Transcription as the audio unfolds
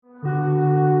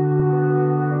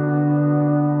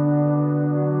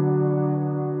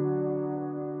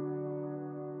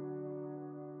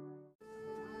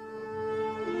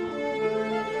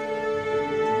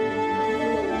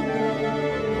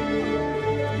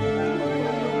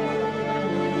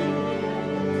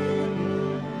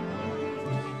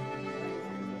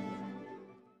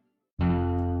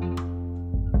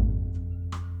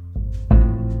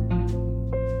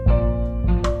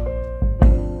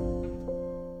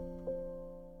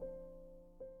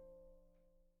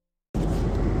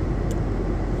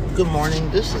Good morning.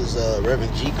 This is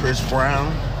Reverend G. Chris Brown.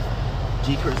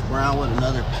 G. Chris Brown with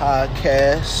another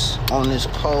podcast on this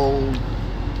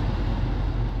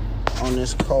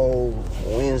cold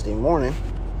Wednesday morning.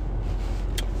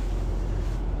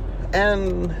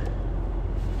 And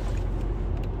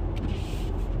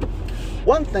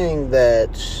one thing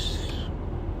that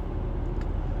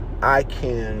I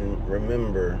can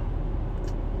remember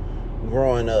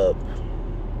growing up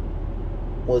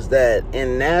was that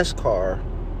in NASCAR,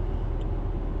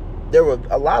 there were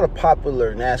a lot of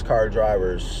popular NASCAR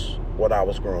drivers when I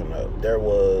was growing up. There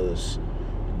was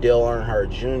Dale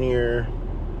Earnhardt Jr.,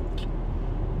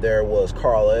 there was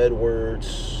Carl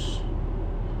Edwards,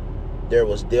 there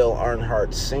was Dale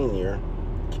Earnhardt Sr.,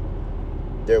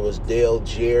 there was Dale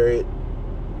Jarrett,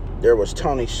 there was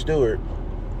Tony Stewart.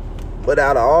 But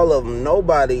out of all of them,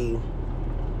 nobody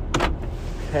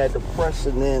had the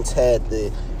precedence, had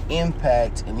the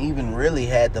impact, and even really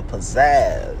had the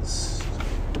pizzazz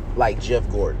like Jeff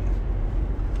Gordon.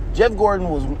 Jeff Gordon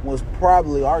was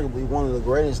probably arguably one of the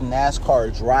greatest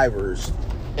NASCAR drivers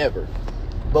ever.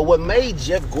 But what made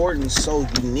Jeff Gordon so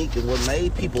unique and what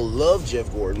made people love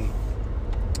Jeff Gordon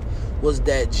was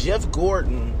that Jeff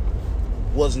Gordon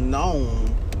was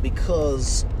known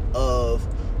because of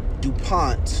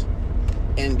DuPont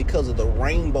and because of the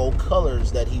rainbow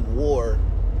colors that he wore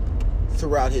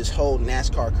throughout his whole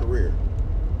NASCAR career.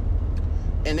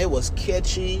 And it was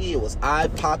catchy, it was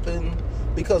eye-popping,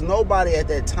 because nobody at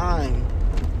that time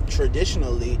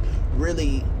traditionally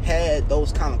really had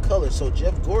those kind of colors. So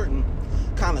Jeff Gordon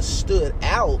kind of stood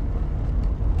out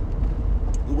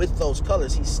with those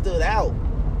colors. He stood out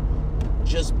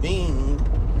just being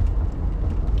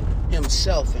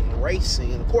himself and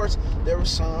racing. And of course, there were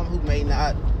some who may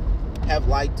not have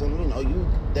liked him.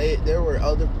 There were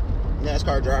other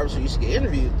NASCAR drivers who used to get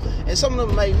interviewed, and some of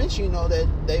them may mention, that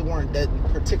they weren't that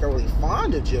particularly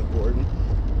fond of Jeff Gordon,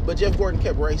 but Jeff Gordon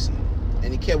kept racing,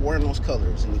 and he kept wearing those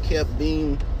colors, and he kept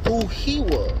being who he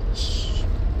was,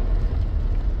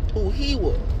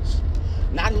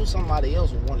 not who somebody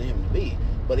else wanted him to be,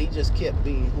 but he just kept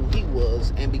being who he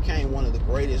was and became one of the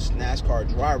greatest NASCAR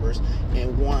drivers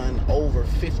and won over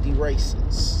 50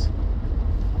 races.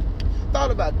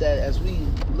 Thought about that as we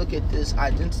look at this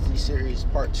Identity Series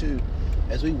Part 2,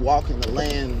 as we walk in the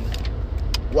land,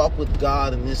 walk with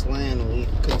God in this land, and we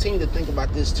continue to think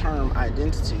about this term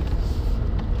identity.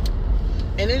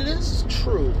 And it is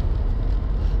true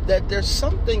that there's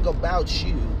something about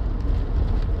you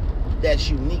that's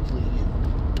uniquely you.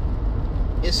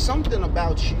 It's something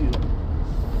about you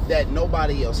that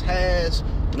nobody else has,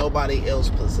 nobody else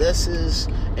possesses,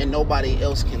 and nobody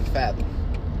else can fathom.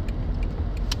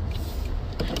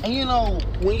 And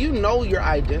when you know your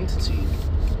identity,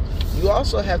 you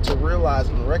also have to realize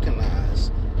and recognize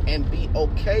and be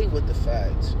okay with the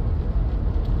fact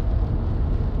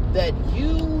that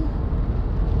you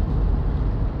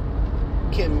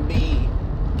can be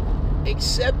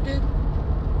accepted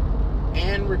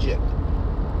and rejected.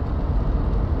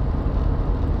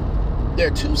 There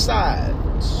are two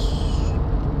sides.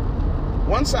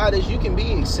 One side is you can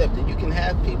be accepted. You can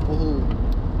have people who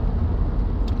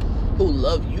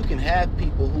love you. You can have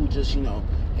people who just,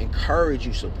 encourage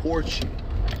you, support you,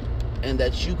 and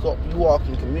that you all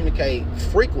can communicate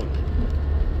frequently.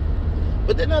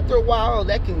 But then after a while,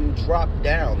 that can drop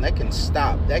down. That can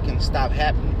stop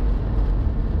happening.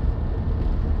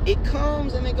 It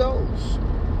comes and it goes.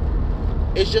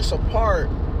 It's just a part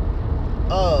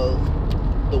of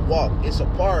the walk. It's a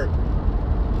part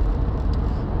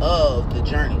of the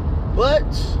journey. But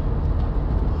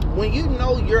when you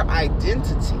know your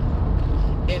identity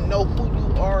and know who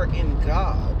you are in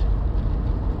God,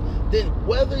 then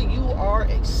whether you are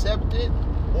accepted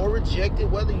or rejected,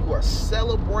 whether you are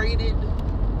celebrated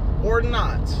or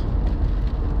not,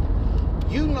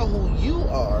 you know who you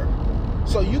are,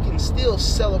 so you can still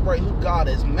celebrate who God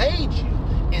has made you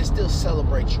and still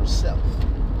celebrate yourself.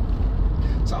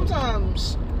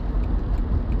 Sometimes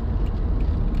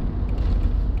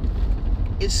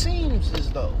it seems as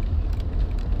though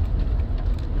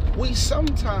we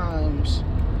sometimes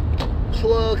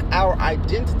plug our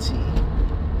identity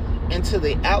into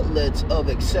the outlets of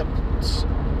acceptance.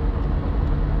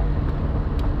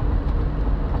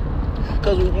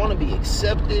 Because we want to be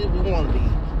accepted, we want to be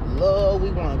loved,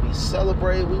 we want to be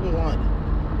celebrated, we want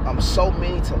so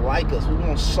many to like us, we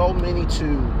want so many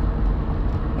to,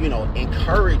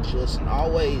 encourage us and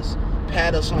always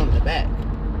pat us on the back.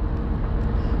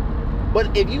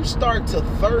 But if you start to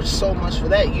thirst so much for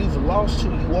that, you've lost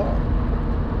who you are.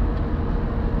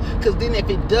 Because then if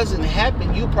it doesn't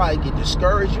happen, you probably get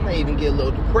discouraged. You may even get a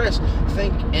little depressed.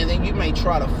 And then you may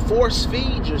try to force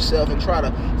feed yourself and try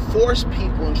to force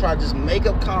people and try to just make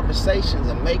up conversations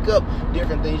and make up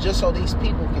different things just so these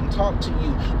people can talk to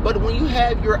you. But when you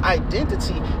have your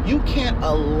identity, you can't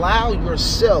allow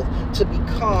yourself to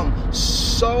become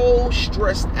so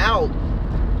stressed out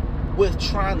with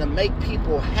trying to make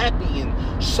people happy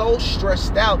and so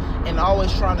stressed out and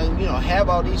always trying to, have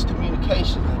all these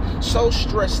communications and so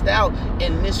stressed out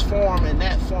in this form and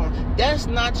that form. That's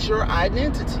not your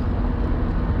identity.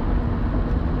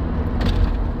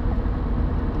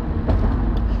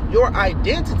 Your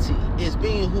identity is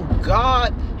being who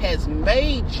God has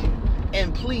made you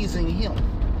and pleasing Him.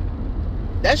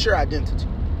 That's your identity.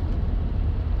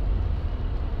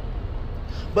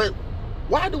 But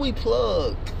why do we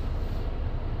plug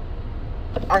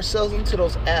ourselves into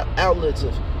those outlets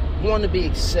of wanting to be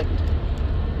accepted,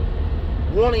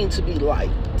 wanting to be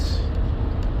liked,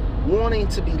 wanting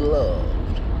to be loved?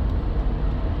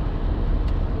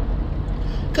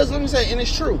 Because let me say, and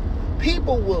it's true,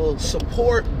 people will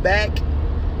support, back,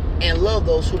 and love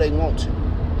those who they want to.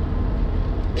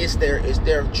 It's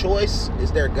their choice.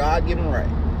 It's their God-given right.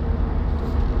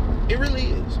 It really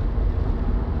is.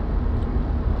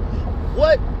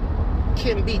 What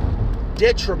can be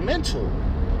detrimental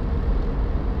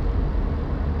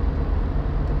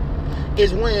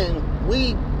is when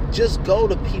we just go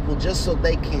to people just so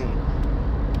they can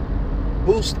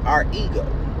boost our ego.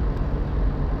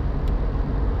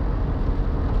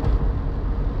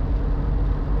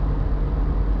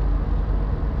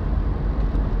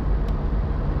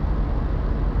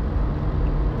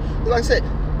 Like I said,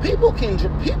 people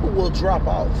will drop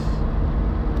off.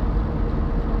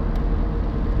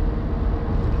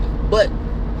 But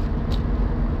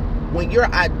when your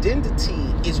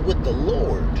identity is with the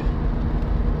Lord,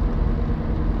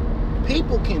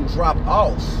 people can drop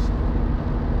off,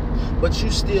 but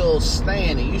you still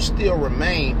stand and you still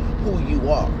remain who you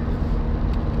are.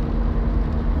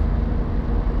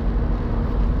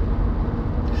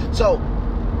 So,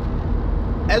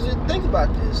 as we think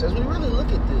about this, as we really look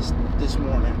at this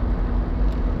morning,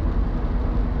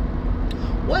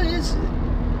 what is it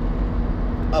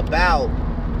about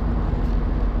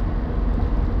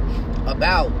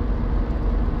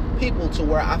people to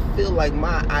where I feel like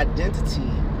my identity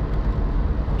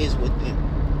is with them?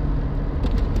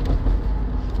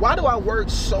 Why do I work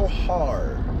so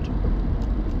hard,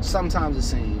 sometimes it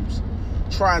seems,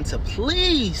 trying to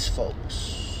please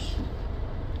folks?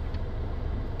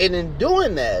 And in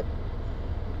doing that,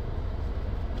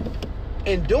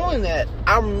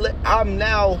 I'm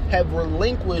now have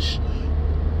relinquished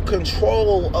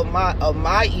control of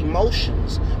my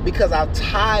emotions, because I've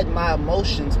tied my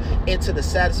emotions into the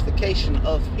satisfaction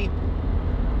of people.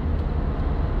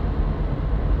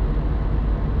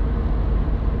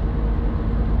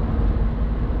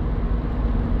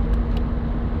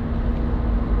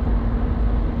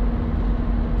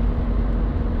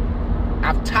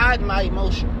 I've tied my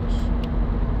emotions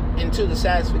into the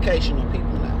satisfaction of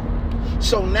people now.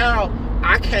 So now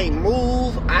I can't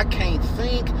move, I can't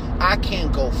think, I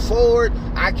can't go forward,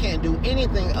 I can't do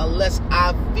anything unless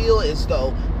I feel as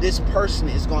though this person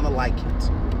is going to like it.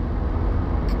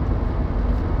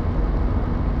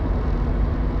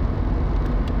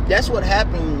 That's what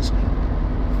happens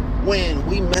when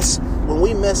we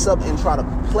mess up and try to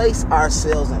place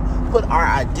ourselves and put our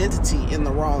identity in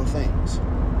the wrong things.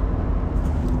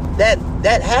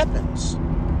 That happens.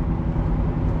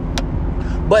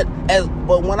 But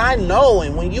when I know,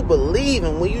 and when you believe,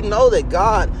 and when you know that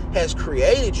God has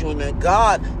created you and that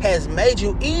God has made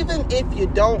you, even if you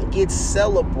don't get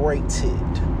celebrated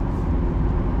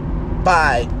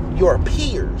by your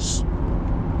peers,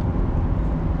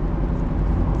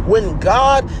 when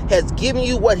God has given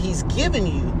you what He's given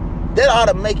you, that ought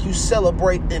to make you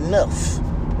celebrate enough.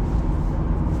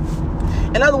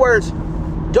 In other words,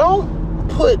 don't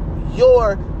put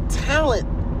your talent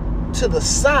to the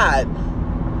side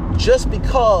just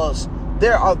because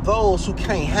there are those who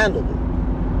can't handle it.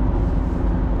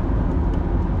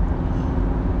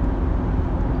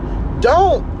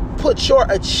 Don't put your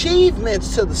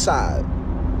achievements to the side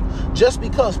just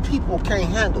because people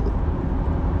can't handle it.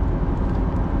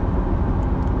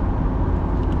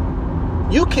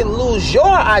 You can lose your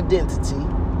identity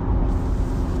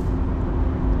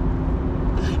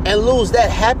and lose that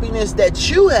happiness that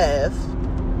you have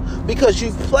because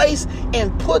you've placed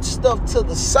and put stuff to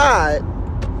the side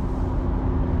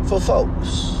for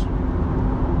folks.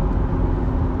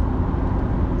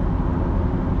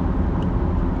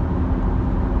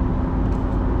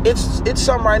 It's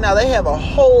something right now. They have a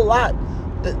whole lot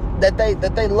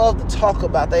that they love to talk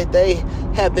about, that they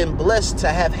have been blessed to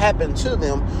have happened to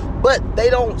them, but they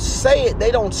don't say it,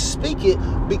 they don't speak it,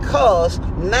 because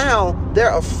now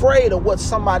they're afraid of what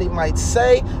somebody might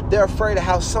say. They're afraid of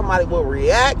how somebody will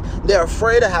react. They're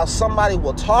afraid of how somebody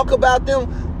will talk about them.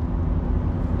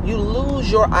 You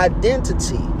lose your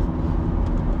identity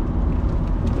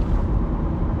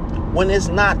when it's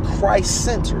not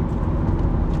Christ-centered.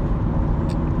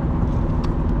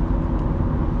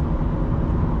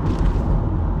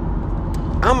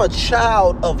 I'm a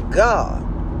child of God,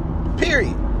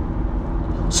 period.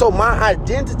 So my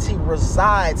identity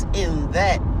resides in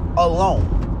that alone,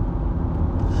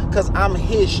 because I'm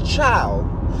his child.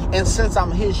 And since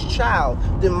I'm his child,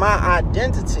 then my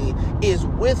identity is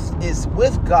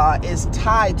with God, is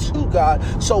tied to God.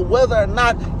 So whether or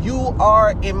not you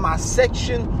are in my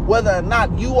section, whether or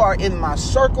not you are in my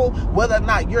circle, whether or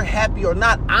not you're happy or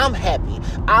not, I'm happy.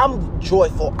 I'm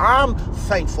joyful. I'm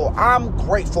thankful. I'm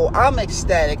grateful. I'm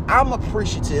ecstatic. I'm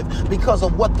appreciative because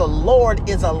of what the Lord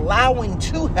is allowing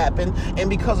to happen, and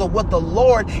because of what the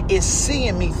Lord is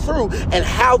seeing me through, and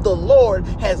how the Lord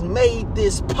has made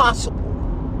this possible.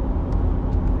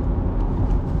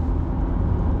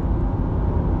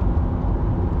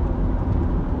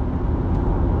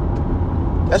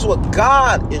 That's what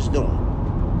God is doing.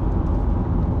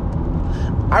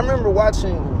 I remember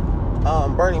watching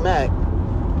Bernie Mac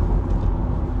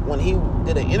when he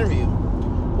did an interview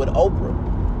with Oprah.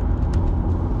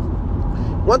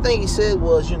 One thing he said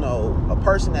was, a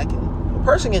person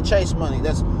can chase money.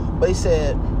 But he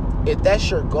said, if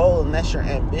that's your goal and that's your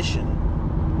ambition,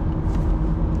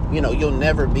 you'll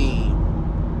never be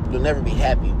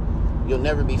happy. You'll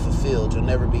never be fulfilled. You'll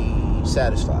never be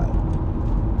satisfied.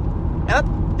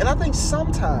 And I think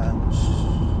sometimes,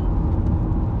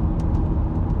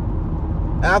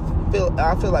 I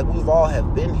feel like we've all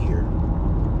have been here,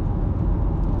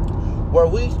 where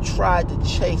we tried to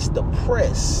chase the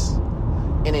press,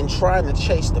 and in trying to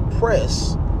chase the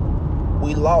press,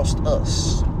 we lost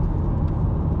us.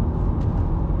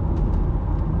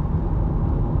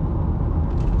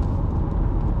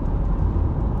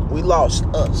 We lost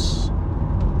us.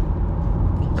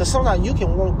 Because sometimes you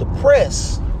can want the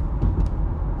press,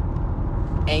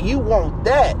 and you want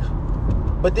that,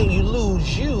 but then you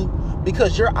lose you,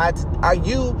 because your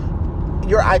identity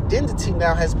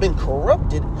now has been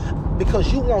corrupted,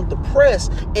 because you want the press,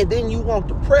 and then you want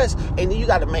the press, and then you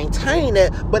got to maintain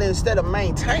that. But instead of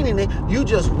maintaining it, you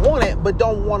just want it, but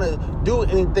don't want to do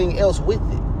anything else with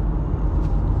it.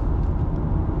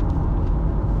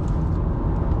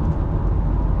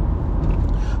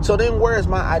 So then where's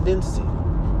my identity?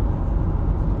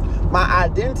 My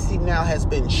identity now has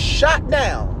been shot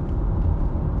down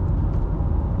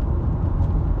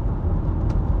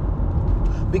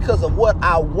because of what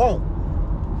I want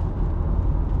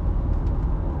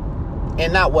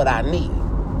and not what I need.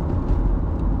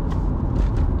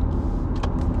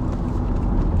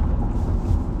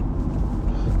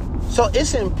 So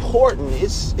it's important.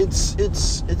 It's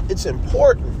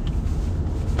important.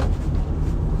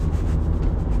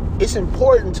 It's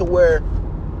important to where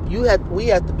we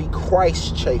have to be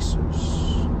Christ chasers.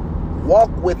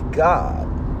 Walk with God.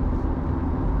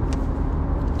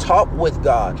 Talk with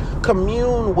God.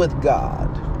 Commune with God.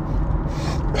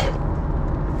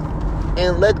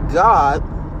 And let God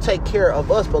take care of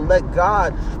us, but let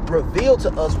God reveal to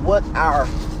us what our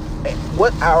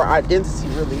identity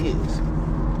really is.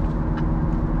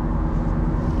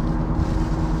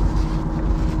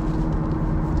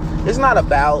 It's not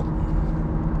about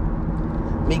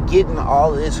me getting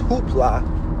all of this hoopla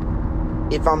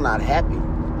if I'm not happy.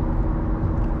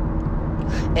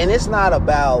 And it's not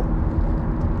about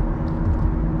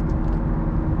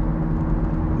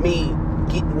me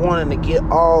wanting to get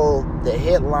all the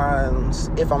headlines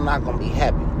if I'm not going to be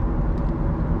happy.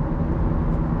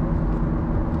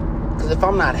 Because if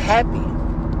I'm not happy,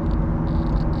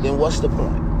 then what's the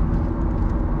point?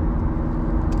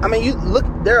 I mean, you look,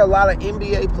 there are a lot of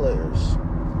NBA players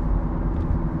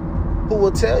who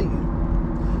will tell you,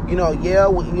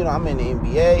 I'm in the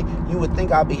NBA. You would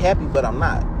think I'll be happy, but I'm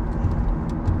not.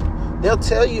 They'll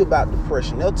tell you about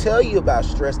depression. They'll tell you about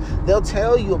stress. They'll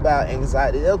tell you about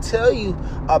anxiety. They'll tell you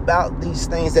about these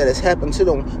things that has happened to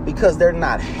them because they're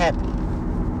not happy.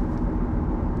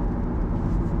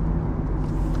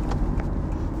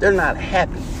 They're not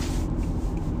happy.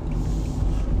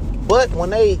 But when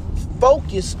they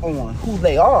focus on who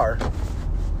they are,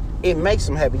 it makes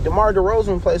them happy. DeMar DeRozan,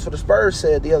 who plays for the Spurs,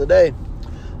 said the other day,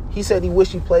 he said he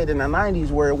wished he played in the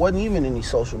 90s where it wasn't even any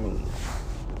social media.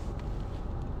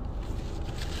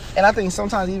 And I think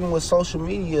sometimes even with social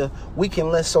media, we can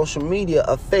let social media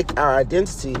affect our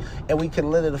identity, and we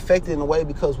can let it affect it in a way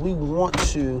because we want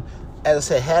to, as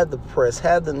I said, have the press,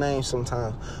 have the name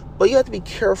sometimes. But you have to be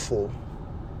careful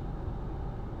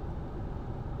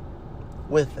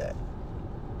with that.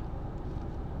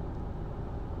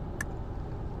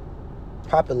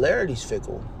 Popularity is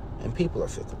fickle and people are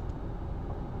fickle.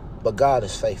 But God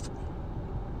is faithful.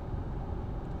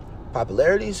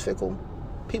 Popularity is fickle,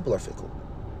 people are fickle.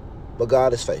 But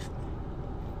God is faithful.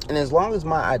 And as long as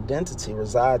my identity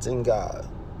resides in God,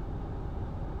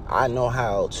 I know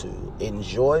how to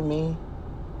enjoy me,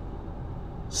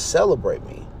 celebrate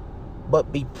me,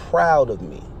 but be proud of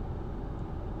me.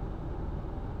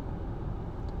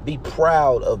 Be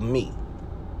proud of me.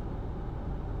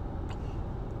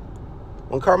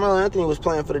 When Carmelo Anthony was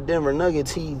playing for the Denver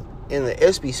Nuggets, in the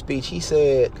SB speech, he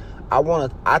said,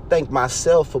 I thank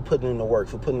myself for putting in the work,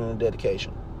 for putting in the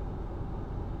dedication.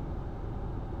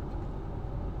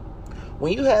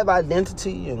 When you have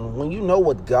identity and when you know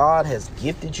what God has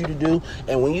gifted you to do,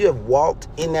 and when you have walked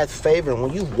in that favor, and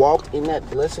when you've walked in that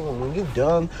blessing, and when you've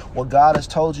done what God has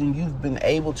told you, you've been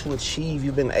able to achieve,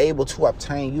 you've been able to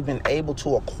obtain, you've been able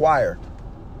to acquire,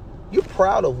 you're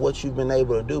proud of what you've been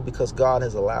able to do because God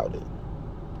has allowed it.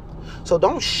 So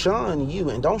don't shun you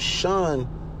and don't shun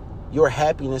your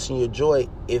happiness and your joy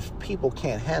if people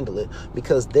can't handle it,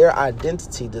 because your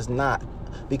identity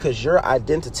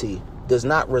does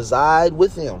not reside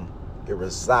with them. It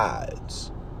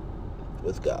resides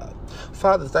with God.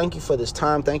 Father, thank you for this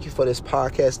time. Thank you for this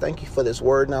podcast. Thank you for this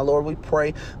word. Now, Lord, we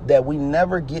pray that we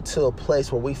never get to a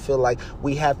place where we feel like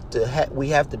we have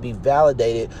to be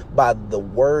validated by the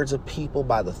words of people,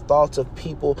 by the thoughts of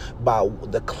people, by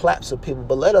the claps of people.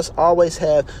 But let us always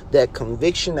have that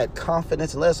conviction, that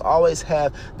confidence, and let us always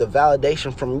have the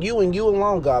validation from you and you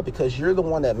alone, God, because you're the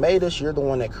one that made us. You're the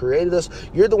one that created us.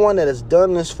 You're the one that has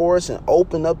done this for us and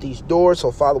opened up these doors.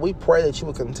 So, Father, we pray that you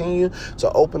would continue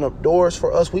to open up doors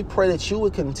for us. We pray that you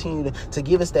would continue to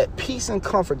give us that peace and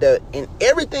comfort that in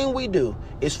everything we do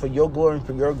is for your glory and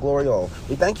for your glory all.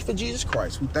 We thank you for Jesus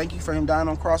Christ. We thank you for him dying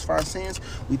on the cross for our sins.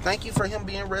 We thank you for him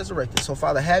being resurrected. So,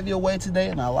 Father, have your way today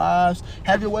in our lives.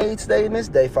 Have your way today in this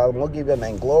day, Father. And we'll give your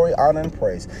name glory, honor, and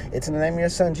praise. It's in the name of your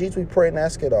son, Jesus, we pray and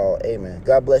ask it all. Amen.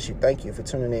 God bless you. Thank you for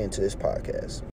tuning in to this podcast.